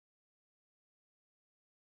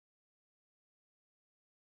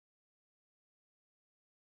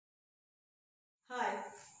Hi,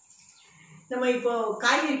 நம்ம இப்போ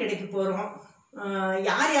காய்கறி கடைக்கு போகிறோம்.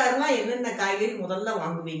 யாரெல்லாம் என்னென்ன காய்கறி முதல்ல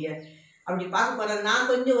வாங்குவீங்க அப்படி பார்க்க போகிறேன். நான்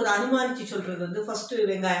கொஞ்சம் ஒரு அனுமானித்து சொல்கிறது வந்து ஃபஸ்ட்டு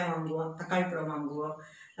வெங்காயம் வாங்குவோம், தக்காளி பழம் வாங்குவோம்,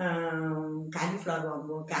 காலிஃப்ளவர்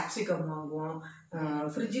வாங்குவோம், கேப்சிகம் வாங்குவோம்.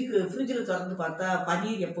 ஃப்ரிட்ஜில் திறந்து பார்த்தா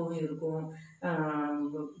பன்னீர் எப்போவும் இருக்கும்,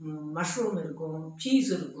 மஷ்ரூம் இருக்கும், சீஸ்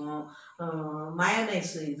இருக்கும்,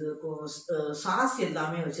 மயோனைஸ் இது இருக்கும், சாஸ்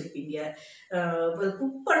எல்லாமே வச்சுருப்பீங்க. இப்போ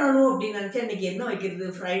குக் பண்ணணும் அப்படின்னு நினச்சா இன்றைக்கி என்ன வைக்கிறது,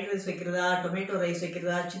 ஃப்ரைட் ரைஸ் வைக்கிறதா, டொமேட்டோ ரைஸ்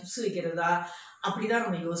வைக்கிறதா, சிப்ஸ் வைக்கிறதா, அப்படி தான்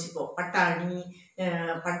நம்ம யோசிப்போம். பட்டாணி,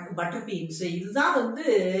 பட்டர் பீன்ஸு, இதுதான் வந்து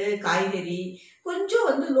காய்கறி. கொஞ்சம்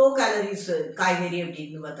வந்து லோ கேலரிஸ் காய்கறி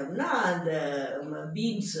அப்படின்னு பார்த்தோம்னா அந்த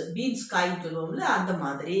பீன்ஸ் காய் சொல்லுவோம்ல, அந்த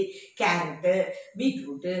மாதிரி கேரட்டு,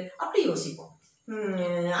 பீட்ரூட்டு அப்படி யோசிப்போம்.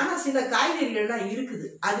 ஆனால் சில காய்கறிகள்லாம் இருக்குது.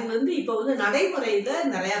 அது வந்து இப்போ வந்து நடைமுறையில்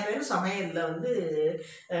நிறையா பேர் சமையலில் வந்து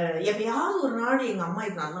எப்பயாவது ஒரு நாள் எங்கள் அம்மா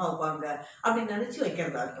இது நல்லா வைப்பாங்க அப்படின்னு நினச்சி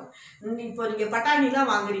வைக்கிறதா இருக்கும். இப்போ நீங்கள்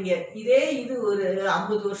பட்டாணிலாம் வாங்குறீங்க, இது ஒரு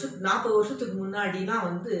 50 வருஷத்துக்கு 40 வருஷத்துக்கு முன்னாடிலாம்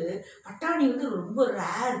வந்து பட்டாணி வந்து ரொம்ப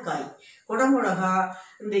ரேர் காய். குடமிளகா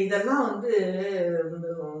இந்த இதெல்லாம் வந்து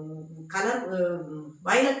கலர்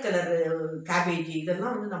வயலட் கலர் கேபேஜ்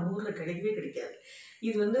இதெல்லாம் வந்து நம்ம ஊரில் கிடைக்கவே கிடைக்காது.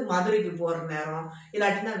 இது வந்து மதுரைக்கு போகிற நேரம்,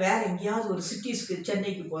 இல்லாட்டினா வேறு எங்கேயாவது ஒரு சிட்டிஸ்க்கு,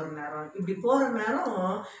 சென்னைக்கு போகிற நேரம், இப்படி போகிற நேரம்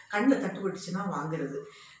கண்ணில் தட்டுப்பட்டுச்சுன்னா வாங்குறது.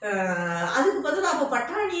 அதுக்கு பதிலாக அப்போ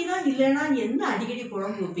பட்டாணிலாம் இல்லைன்னா என்ன அடிக்கடி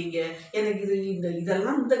குழம்பு வைப்பீங்க? எனக்கு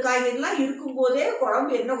இதெல்லாம் இந்த காய்கறிலாம் இருக்கும்போதே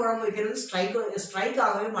குழம்பு என்ன குழம்பு வைக்கிறது ஸ்ட்ரைக்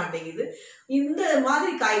ஆகவே மாட்டேங்குது. இந்த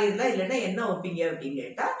மாதிரி காய்கறிலாம் இல்லைன்னா என்ன வைப்பீங்க அப்படின்னு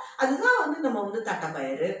கேட்டால் அதுதான் வந்து நம்ம வந்து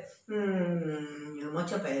தட்டைப்பயிறு,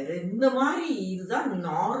 மொச்சப்பயிறு, இந்த மாதிரி இதுதான்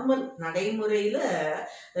நார்மல் நடைமுறையில்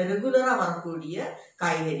ரெகுலராக வரக்கூடிய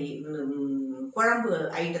காய்கறி குழம்பு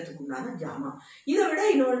ஐட்டத்துக்கு உண்டான ஜாமான். இதை விட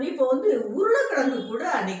இன்னொன்று, இப்போ வந்து உருளைக்கிழங்கு கூட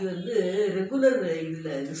அன்னைக்கு வந்து ரெகுலர்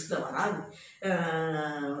இதில் லிஸ்ட்டில் வராது.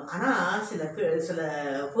 ஆனால் சில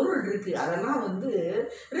பொருள் இருக்குது, அதெல்லாம் வந்து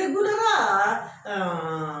ரெகுலராக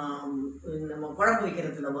நம்ம குழம்பு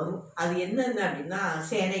வைக்கிறதுல வரும். அது என்னென்ன அப்படின்னா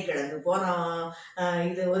சேனைக்கிழங்கு.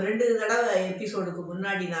 இது ஒரு 2 தடவை எபிசோடுக்கு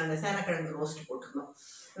முன்னாடி நாங்கள் சேனைக்கிழங்கு ரோஸ்ட் போட்டிருந்தோம்.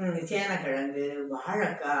 சேனைக்கிழங்கு,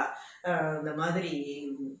 வாழைக்காய், இந்த மாதிரி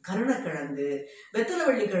கருணைக்கிழங்கு,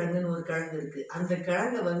 வெத்தலைவள்ளி கிழங்குன்னு ஒரு கிழங்கு இருக்குது. அந்த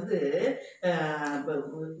கிழங்கை வந்து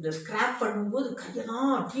இந்த ஸ்க்ராப் பண்ணும்போது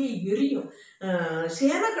கையெல்லாம் அப்படியே எரியும்.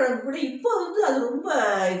 சேனைக்கிழங்கு கூட இப்போ வந்து அது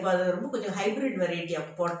ரொம்ப கொஞ்சம் ஹைப்ரிட்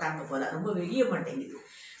வெரைட்டியாக போட்டாங்க போல், ரொம்ப வெறிய மாட்டேங்குது.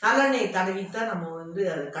 நல்லெண்ணெய் தடவித்தான் நம்ம வந்து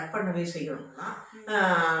அதை கட் பண்ணவே செய்யணும்னா.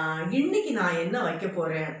 இன்னைக்கு நான் என்ன வைக்க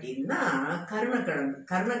போகிறேன் அப்படின்னா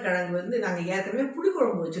கருணைக்கிழங்கு வந்து நாங்கள் ஏற்கனவே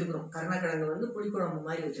புளிக்குழம்பு வச்சுருக்கிறோம். கருணைக்கிழங்கு வந்து புளிக்குழம்பு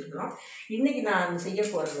மாதிரி வச்சுருக்கிறோம். இன்றைக்கி நான் செய்ய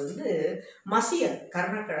போகிறது வந்து மசியல்,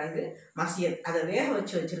 கருணைக்கிழங்கு மசியல். அதை வேக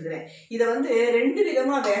வச்சுருக்கிறேன். இதை வந்து 2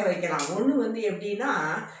 விதமாக வேக வைக்கலாம். ஒன்று வந்து எப்படின்னா,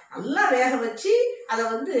 நல்லா வேக வச்சு அதை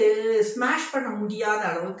வந்து ஸ்மாஷ் பண்ண முடியாத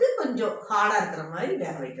அளவுக்கு கொஞ்சம் ஹார்டாக இருக்கிற மாதிரி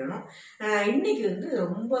வேக வைக்கணும். இன்றைக்கி வந்து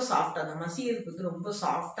ரொம்ப சாஃப்டாக, அந்த மசியலுக்கு வந்து ரொம்ப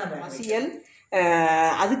சாஃப்டாக மசியல்.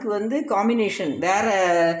 அதுக்கு வந்து காம்பினேஷன் வேறு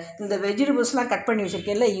இந்த வெஜிடபிள்ஸ்லாம் கட் பண்ணி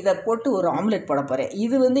வச்சுருக்கேன்ல, இதை போட்டு ஒரு ஆம்லெட் போட போகிறேன்.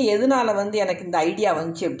 இது வந்து எதனால் வந்து எனக்கு இந்த ஐடியா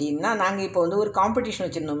வந்துச்சு அப்படின்னா, நாங்கள் இப்போ வந்து ஒரு காம்படிஷன்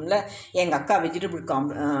வச்சுருந்தோம்ல, எங்கள் அக்கா வெஜிடபிள்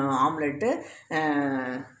ஆம்லெட்டு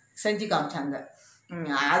செஞ்சு காமிச்சாங்க.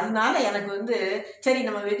 அதனால எனக்கு வந்து சரி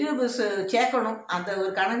நம்ம வெஜிடபிள்ஸ் சேர்க்கணும், அந்த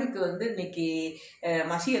ஒரு கணக்குக்கு வந்து இன்றைக்கி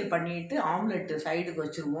மசியல் பண்ணிவிட்டு ஆம்லெட்டு சைடுக்கு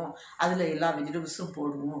வச்சுருவோம், அதில் எல்லா வெஜிடபிள்ஸும்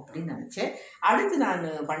போடுவோம் அப்படின்னு நினச்சேன். அடுத்து நான்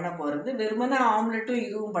பண்ண போகிறது வெறுமனே ஆம்லெட்டும்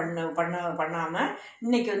இதுவும் பண்ணாமல்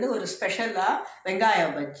இன்றைக்கி வந்து ஒரு ஸ்பெஷலாக வெங்காய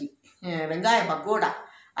பஜ்ஜி, வெங்காய பக்கோடா.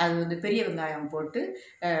 அது வந்து பெரிய வெங்காயம் போட்டு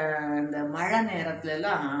இந்த மழை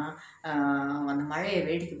நேரத்துலலாம் அந்த மழையை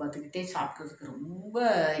வேடிக்கை பார்த்துக்கிட்டே சாப்பிட்றதுக்கு ரொம்ப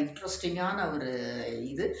இன்ட்ரெஸ்டிங்கான ஒரு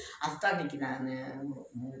இது. அதுதான் இன்றைக்கி நான்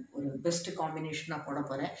ஒரு பெஸ்ட்டு காம்பினேஷனாக போட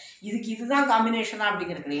போகிறேன். இதுதான் காம்பினேஷனாக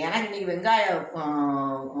அப்படிங்கிறது எனக்கு இன்றைக்கி வெங்காய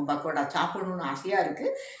பக்கோடா சாப்பிடணுன்னு ஆசையாக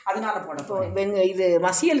இருக்குது, அதனால் போட போகிறேன். இது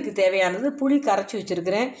மசியலுக்கு தேவையானது புளி கரைச்சி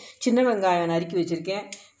வச்சுருக்கிறேன், சின்ன வெங்காயம் நறுக்கி வச்சுருக்கேன்,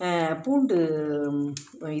 பூண்டு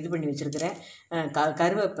இது பண்ணி வச்சுருக்கிறேன்,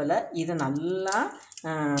 கருவேப்பிலை. இதை நல்லா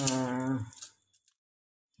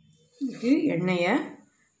இதுக்கு எண்ணெயை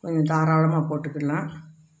கொஞ்சம் தாராளமாக போட்டுக்கலாம்.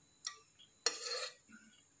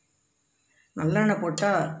 நல்லெண்ணெய்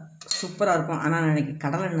போட்டால் சூப்பராக இருக்கும், ஆனால் நான் இன்றைக்கி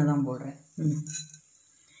கடலெண்ணெய் தான் போடுறேன்.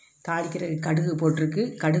 தாளிக்கிற கடுகு போட்டிருக்கு,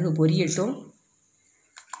 கடுகு பொரியட்டும்.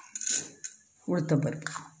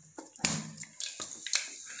 உளுத்தம்பருப்பு,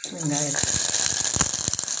 வெங்காயத்தை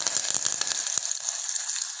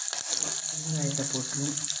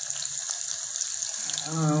போட்டுருவோம்.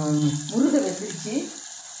 முருகை வெந்துருச்சு.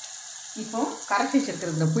 இப்போ கரைச்சி வச்சிருக்கிற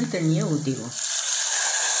இந்த புளி தண்ணியை ஊற்றிடுவோம்.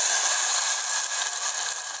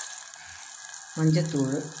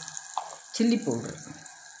 மஞ்சத்தூள், சில்லி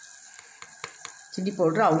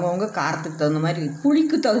பவுட்ரு அவங்கவுங்க காரத்துக்கு தகுந்த மாதிரி,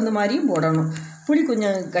 புளிக்கு தகுந்த மாதிரியும் போடணும். புளி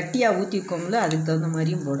கொஞ்சம் கட்டியாக ஊற்றிக்கோங்கள, அதுக்கு தகுந்த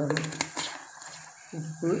மாதிரியும் போடணும்.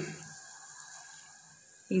 உப்பு,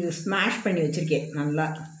 இது ஸ்மாஷ் பண்ணி வச்சுருக்கேன் நல்லா.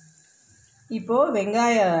 இப்போது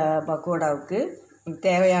வெங்காய பக்கோடாவுக்கு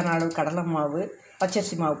தேவையான அளவு கடலை மாவு,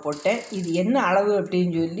 பச்சரிசி மாவு போட்டேன். இது என்ன அளவு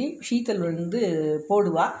அப்படின்னு சொல்லி ஷீத்தல்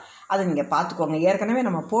போடுவா, அதை நீங்கள் பார்த்துக்கோங்க. ஏற்கனவே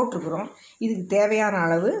நம்ம போட்டிருக்குறோம். இதுக்கு தேவையான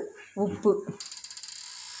அளவு உப்பு,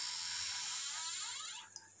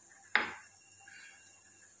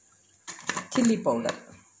 சில்லி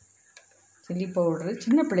பவுடரு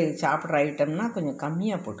சின்ன பிள்ளைங்க சாப்பிட்ற ஐட்டம்னா கொஞ்சம்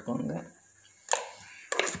கம்மியாக போட்டுக்கோங்க.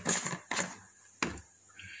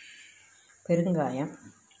 பெருங்காயம்,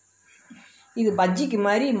 இது பஜ்ஜிக்கு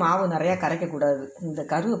மாதிரி மாவு நிறையா கரைக்கக்கூடாது. இந்த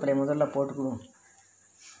கருவேப்பிலை முதல்ல போட்டுக்கணும்.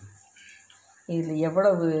 இதில்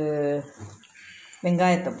எவ்வளவு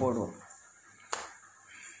வெங்காயத்தை போடுவோம்,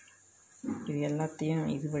 இது எல்லாத்தையும்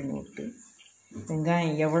இது பண்ணி விட்டு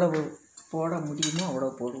வெங்காயம் எவ்வளவு போட முடியுமோ அவ்வளோ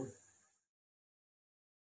போடுவோம்.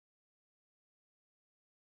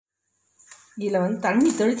 இதில் தண்ணி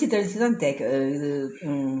தெளித்து தான் இது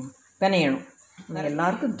பிணையணும்.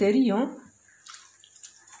 எல்லாருக்கும் தெரியும்.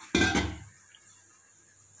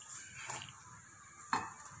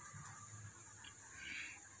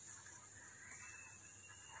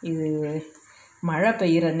 இது மழை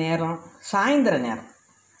பெய்கிற நேரம், சாயந்தர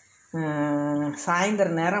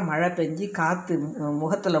நேரம் மழை பெஞ்சு காற்று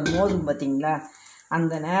முகத்தில் மோதும் பார்த்திங்களா,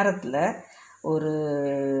 அந்த நேரத்தில் ஒரு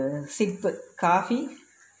சிப்பு காஃபி,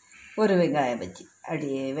 ஒரு வெங்காய பஜ்ஜி, அப்படி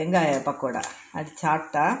வெங்காய பக்கோடா அப்படி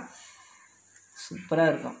சாப்பிட்டா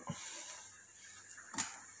சூப்பராக இருக்கும்.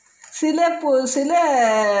 சில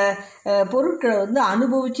பொருட்களை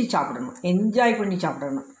அனுபவித்து சாப்பிடணும், என்ஜாய் பண்ணி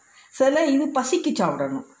சாப்பிடணும். சில இது பசிக்கு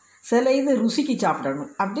சாப்பிடணும், சில இது ருசிக்கு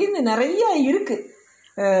சாப்பிடணும், அப்படின்னு நிறைய இருக்குது.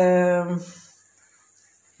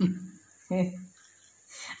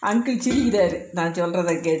 அங்கிள் சிரிக்கிறாரு நான்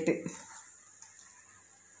சொல்கிறத கேட்டு.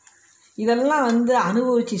 இதெல்லாம்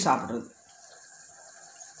அனுபவித்து சாப்பிட்றது.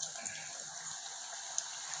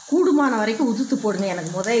 கூடுமான வரைக்கும் உதுத்து போடுங்க.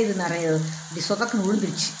 எனக்கு இது நிறைய இப்படி சொதக்குன்னு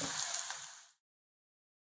விழுந்துருச்சு.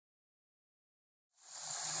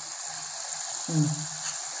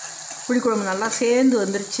 புளிக்குழம்பு நல்லா சேர்ந்து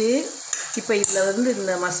வந்துருச்சு. இப்போ இதில் இந்த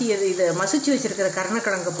இதை மசிச்சு வச்சுருக்கிற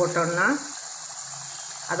கருணைக்கிழங்கு போட்டோம்னா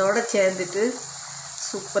அதோடு சேர்ந்துட்டு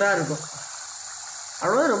சூப்பராக இருக்கும்.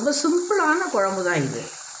 அவ்வளோ ரொம்ப சிம்பிளான குழம்பு தான் இது.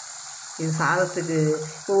 இது சாதத்துக்கு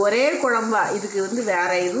இப்போ ஒரே குழம்பா, இதுக்கு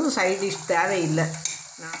வேறு எதுவும் சைட் டிஷ் தேவையில்லை.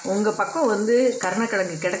 உங்கள் பக்கம்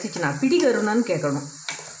கருணைக்கிழங்கு கிடச்சிச்சின்னா, பிடி கருணைன்னு கேட்கணும்,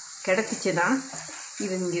 கிடச்சிச்சின்னா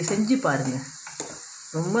இது நீங்கள் செஞ்சு பாருங்கள்,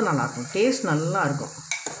 ரொம்ப நல்லாயிருக்கும், டேஸ்ட் நல்லாயிருக்கும்.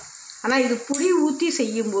 ஆனால் இது புளி ஊற்றி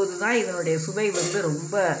செய்யும்போது தான் இதனுடைய சுவை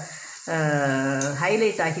ரொம்ப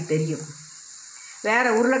ஹைலைட் ஆகி தெரியும். வேறு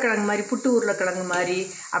உருளைக்கிழங்கு மாதிரி, புட்டு உருளைக்கிழங்கு மாதிரி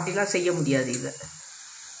அப்படிலாம் செய்ய முடியாது. இது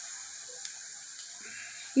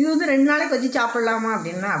 2 நாளைக்கு வச்சு சாப்பிட்லாமா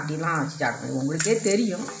அப்படிலாம் வச்சு சாப்பிடுங்க, உங்களுக்கே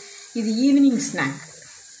தெரியும். இது ஈவினிங் ஸ்நாக்.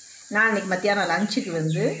 நான் இன்றைக்கி மத்தியானம்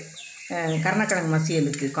லஞ்சுக்கு கருணைக்கிழங்கு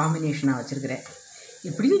மசியலுக்கு காம்பினேஷனாக வச்சுருக்கிறேன்.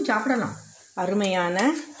 இப்படியும் சாப்பிடலாம். அருமையான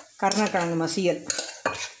கருணைக்கிழங்கு மசியல்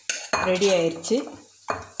ரெடி ஆயிடுச்சு.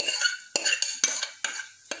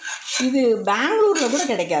 இது பெங்களூரில் கூட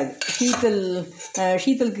கிடைக்காது.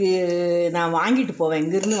 ஷீத்தலுக்கு நான் வாங்கிட்டு போவேன்,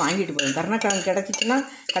 இங்கேருந்து வாங்கிட்டு போவேன். கருணைக்கிழங்கு கிடச்சிச்சின்னா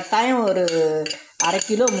கட்டாயம் ஒரு 1/2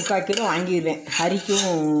 கிலோ 3/4 கிலோ வாங்கிடுவேன். ஹரிக்கும்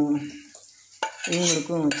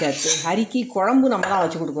இவங்களுக்கும் சேர்த்து. ஹரிக்கு குழம்பு நம்ம தான்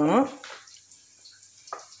வச்சு கொடுக்கணும்.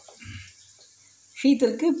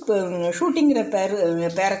 ஷீத்தலுக்கு இப்போ ஷூட்டிங்கிற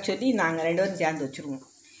பேரை சொல்லி நாங்கள் 2 பேரும் சேர்ந்து வச்சுருவோம்.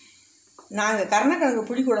 நாங்கள் கருணைக்கிழங்கு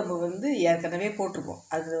புளிக்குழம்பு ஏற்கனவே போட்டிருக்கோம்.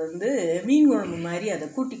 அது மீன் குழம்பு மாதிரி அதை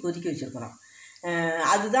கூட்டி கொதிக்க வச்சுருக்குறோம்.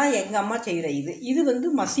 அதுதான் எங்கள் அம்மா செய்கிற இது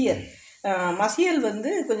மசியல். மசியல்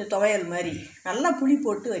கொஞ்சம் துவையல் மாதிரி நல்லா புளி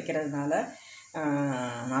போட்டு வைக்கிறதுனால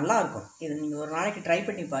நல்லாயிருக்கும். இது நீங்கள் ஒரு நாளைக்கு ட்ரை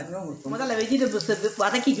பண்ணி பாருங்கள். உங்களுக்கு முதல்ல வெஜிடபிள்ஸ்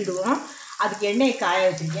வதக்கிக்கிடுவோம். அதுக்கு எண்ணெயை காய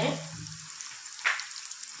வச்சுருக்கேன்.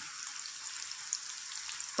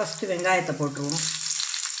 ஃபஸ்ட்டு வெங்காயத்தை போட்டுருவோம்.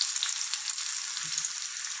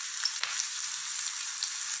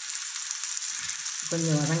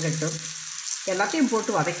 கொஞ்சம் வதங்கட்டும். எல்லாத்தையும்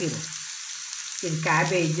போட்டு வதக்கிடுவோம். இது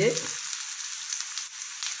கேபேஜு,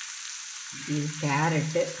 இது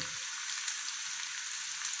கேரட்டு,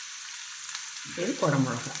 இது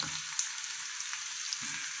குடமிளகா.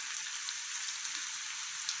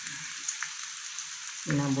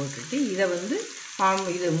 நான் போட்டுட்டு இதை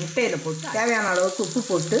இது முட்டையில் போட்டு தேவையான அளவுக்கு உப்பு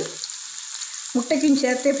போட்டு முட்டைக்கும்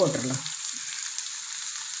சேர்த்தே போட்டுடலாம்.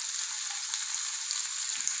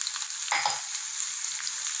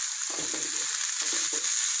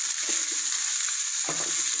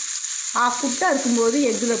 குட்டாக இருக்கும்போது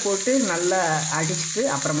எக்கில் போட்டு நல்லா அடிச்சுட்டு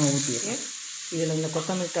அப்புறமா ஊற்றிடுறேன். இதில் இந்த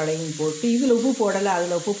கொத்தமல்லி தழையும் போட்டு இதில் உப்பு போடலை,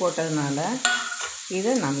 அதில் உப்பு போட்டதுனால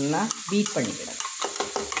இதை நல்லா பீட் பண்ணிக்கிறேன்.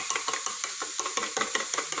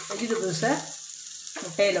 வெஜிடபிள்ஸை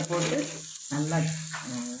முட்டையில் போட்டு நல்லா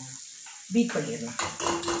பீட் பண்ணிடலாம்.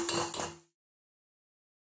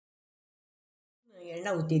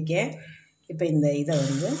 எண்ணெய் ஊற்றிருக்கேன். இப்போ இந்த இதை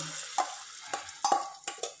வந்து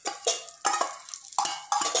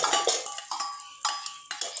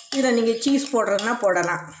இதில் நீங்கள் சீஸ் போடுறதுனா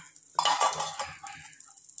போடலாம்.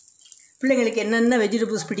 பிள்ளைங்களுக்கு என்னென்ன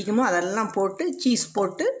வெஜிடபிள்ஸ் பிடிக்குமோ அதெல்லாம் போட்டு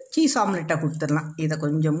சீஸ் ஆம்லெட்டாக கொடுத்துடலாம். இதை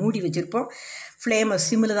கொஞ்சம் மூடி வச்சுருப்போம். ஃப்ளேமை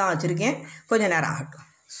சிம்மில் தான் வச்சுருக்கேன். கொஞ்சம் நேரம் ஆகட்டும்.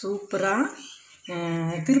 சூப்பராக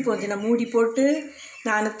திருப்பி வச்சு நான் மூடி போட்டு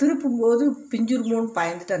நான் திருப்பும்போது பிஞ்சுருமோன்னு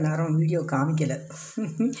பயந்துட்ட நேரம் வீடியோ காமிக்கலை.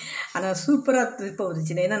 ஆனால் சூப்பராக திருப்ப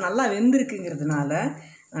வந்துச்சுன்னா ஏன்னா நல்லா வெந்திருக்குங்கிறதுனால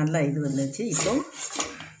நல்லா இது வந்துச்சு. இப்போ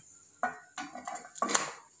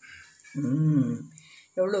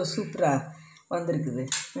எவ்வளோ சூப்பராக வந்திருக்குது.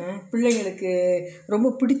 பிள்ளைங்களுக்கு ரொம்ப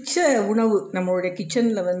பிடிச்ச உணவு நம்மளுடைய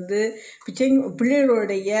கிச்சனில் வந்து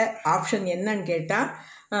பிள்ளைகளுடைய ஆப்ஷன் என்னன்னு கேட்டால்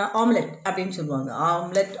ஆம்லெட் அப்படின்னு சொல்லுவாங்க.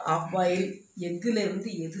 ஆம்லெட், ஆஃப் பாயில், எக்கில் இருந்து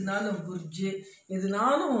எதுனாலும் புரிஞ்சு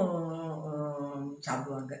எதுனாலும்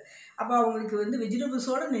சாப்பிடுவாங்க. அப்போ அவங்களுக்கு வந்து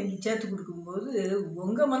வெஜிடபிள்ஸோடு நீங்கள் சேர்த்து கொடுக்கும்போது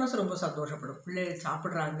உங்கள் மனசு ரொம்ப சந்தோஷப்படும். பிள்ளைகள்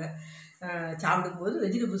சாப்பிட்றாங்க, சாப்பிடும்போது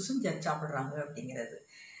வெஜிடபிள்ஸும் சேர்த்து சாப்பிட்றாங்க அப்படிங்கிறது.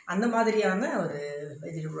 அந்த மாதிரியான ஒரு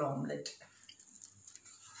வெஜிடபிள் ஆம்லெட்.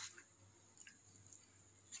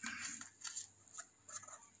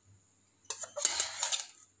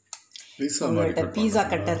 உங்கள்கிட்ட பீஸா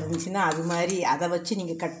கட்டர் இருந்துச்சுன்னா அது மாதிரி அதை வச்சு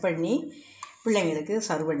நீங்கள் கட் பண்ணி பிள்ளைங்களுக்கு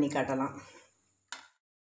சர்வ் பண்ணி காட்டலாம்.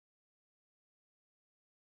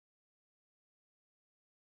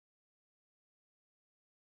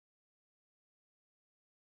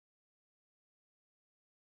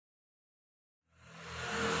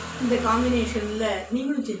 இந்த காம்பினேஷனில்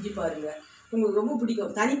நீங்களும் செஞ்சு பாருங்கள், உங்களுக்கு ரொம்ப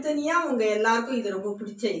பிடிக்கும். தனித்தனியாக உங்கள் எல்லாருக்கும் இது ரொம்ப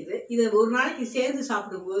பிடிச்ச இதை ஒரு நாளைக்கு சேர்ந்து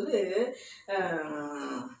சாப்பிடும்போது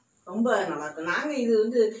ரொம்ப நல்லாயிருக்கும். நாங்கள் இது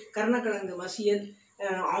வந்து கருணக்கிழங்கு மசியல்,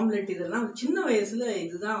 ஆம்லெட் இதெல்லாம் சின்ன வயசில்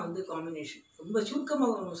இதுதான் வந்து காம்பினேஷன். ரொம்ப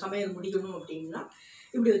சுருக்கமாக சமையல் முடிக்கணும் அப்படின்னா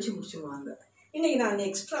இப்படி வச்சு முடிச்சுடுவாங்க. இன்றைக்கி நான்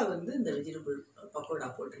எக்ஸ்ட்ரா வந்து இந்த வெஜிடபிள் பக்கோடா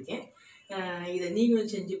போட்டிருக்கேன். இதை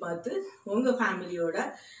நீங்களும் செஞ்சு பார்த்து உங்கள் ஃபேமிலியோட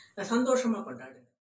சந்தோஷமாக கொண்டாடுங்க.